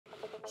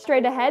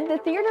Straight ahead, the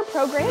theater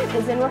program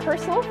is in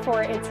rehearsal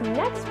for its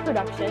next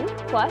production,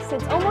 plus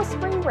it's almost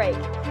spring break.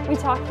 We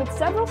talked with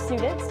several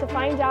students to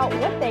find out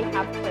what they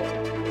have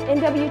planned.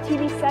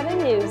 NWTV 7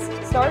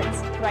 News starts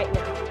right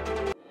now.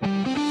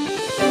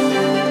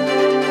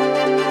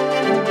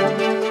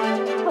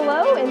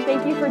 Hello, and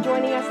thank you for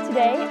joining us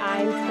today.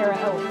 I'm Tara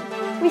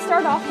Owen. We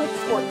start off with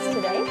sports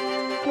today.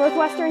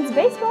 Northwestern's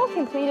baseball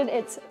completed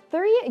its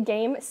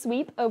 3-game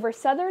sweep over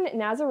Southern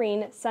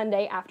Nazarene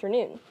Sunday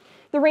afternoon.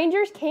 The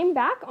Rangers came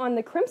back on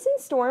the Crimson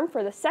Storm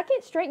for the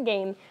second straight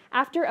game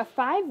after a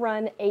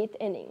 5-run 8th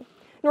inning.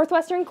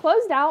 Northwestern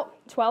closed out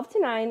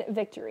 12-9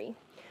 victory.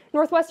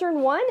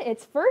 Northwestern won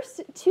its first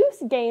 2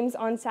 games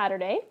on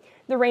Saturday.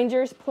 The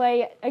Rangers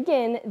play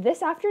again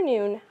this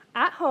afternoon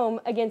at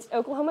home against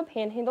Oklahoma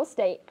Panhandle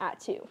State at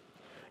 2.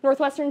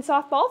 Northwestern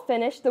softball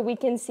finished the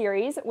weekend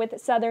series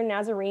with Southern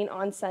Nazarene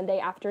on Sunday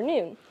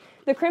afternoon.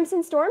 The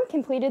Crimson Storm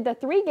completed the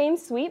 3-game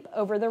sweep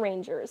over the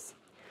Rangers.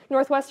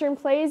 Northwestern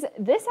plays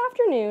this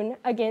afternoon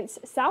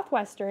against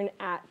Southwestern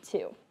at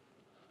 2.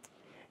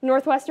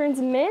 Northwestern's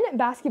men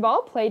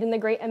basketball played in the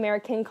Great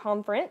American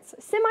Conference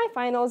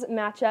semifinals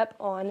matchup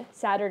on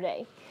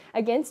Saturday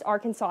against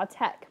Arkansas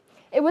Tech.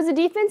 It was a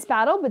defense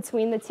battle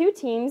between the two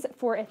teams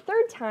for a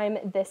third time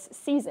this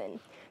season.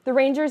 The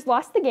Rangers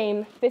lost the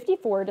game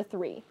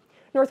 54-3.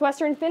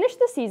 Northwestern finished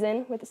the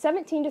season with a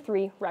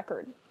 17-3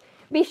 record.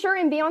 Be sure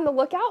and be on the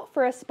lookout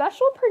for a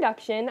special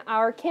production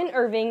our Ken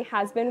Irving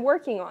has been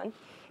working on.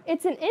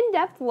 It's an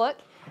in-depth look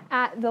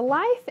at the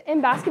life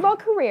and basketball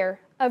career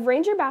of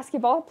Ranger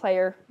basketball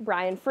player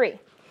Brian Free.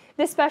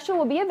 This special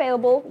will be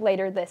available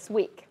later this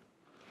week.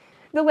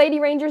 The Lady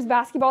Rangers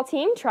basketball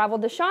team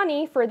traveled to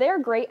Shawnee for their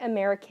Great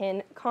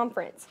American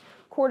Conference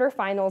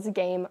quarterfinals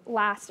game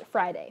last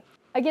Friday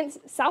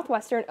against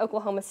Southwestern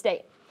Oklahoma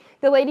State.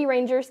 The Lady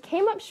Rangers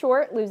came up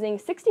short, losing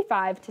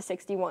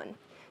 65-61.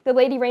 The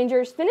Lady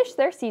Rangers finished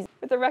their season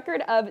with a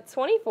record of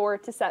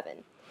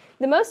 24-7.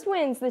 The most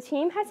wins the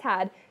team has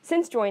had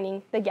since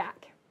joining the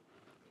GAC.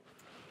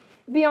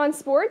 Beyond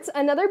sports,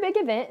 another big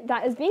event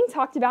that is being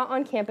talked about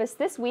on campus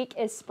this week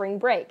is spring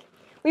break.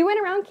 We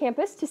went around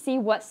campus to see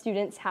what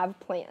students have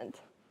planned.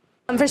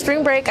 For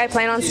spring break, I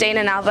plan on staying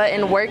in Alva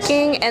and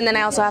working, and then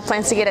I also have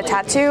plans to get a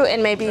tattoo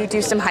and maybe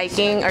do some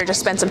hiking or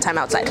just spend some time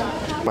outside.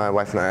 My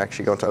wife and I are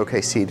actually going to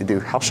OKC to do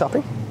house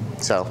shopping.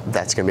 So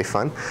that's going to be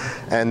fun.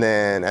 And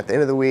then at the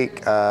end of the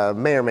week,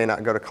 may or may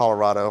not go to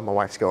Colorado. My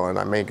wife's going.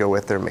 I may go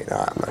with her, may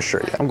not. I'm not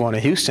sure yet. I'm going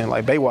to Houston,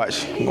 like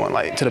Baywatch. I'm going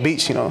like to the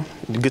beach,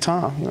 good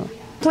time,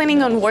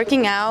 Planning on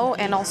working out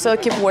and also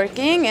keep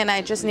working, and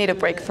I just need a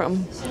break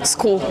from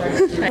school.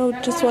 I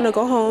just want to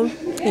go home.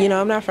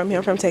 I'm not from here,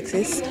 I'm from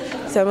Texas.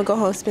 So I'm going to go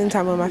home, spend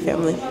time with my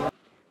family.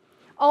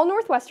 All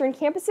Northwestern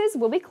campuses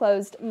will be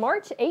closed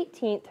March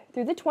 18th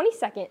through the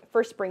 22nd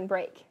for spring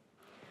break.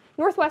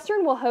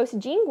 Northwestern will host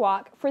Gene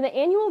Guak for the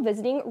annual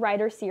Visiting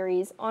Writer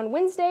Series on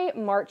Wednesday,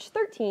 March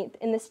 13th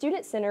in the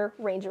Student Center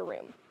Ranger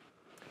Room.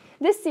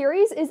 This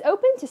series is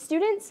open to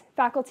students,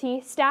 faculty,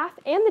 staff,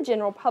 and the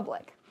general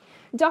public.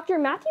 Dr.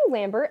 Matthew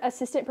Lambert,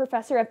 Assistant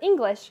Professor of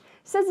English,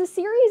 says the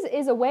series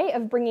is a way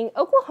of bringing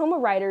Oklahoma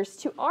writers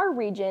to our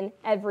region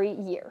every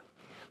year.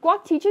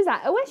 Guak teaches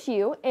at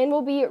OSU and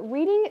will be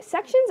reading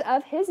sections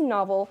of his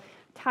novel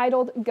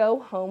titled Go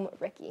Home,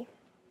 Ricky.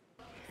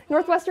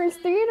 Northwestern's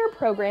theater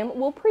program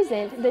will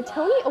present the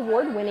Tony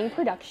Award-winning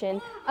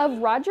production of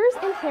Rodgers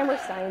and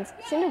Hammerstein's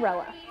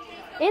Cinderella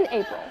in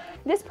April.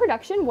 This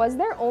production was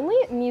their only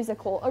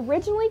musical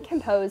originally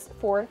composed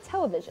for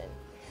television.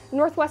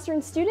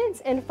 Northwestern students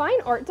and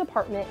Fine Art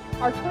Department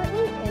are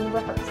currently in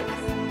rehearsals.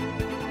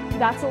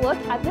 That's a look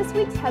at this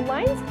week's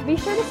headlines. Be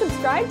sure to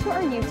subscribe to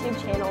our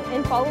YouTube channel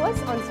and follow us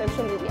on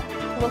social media.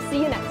 We'll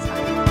see you next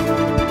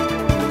time.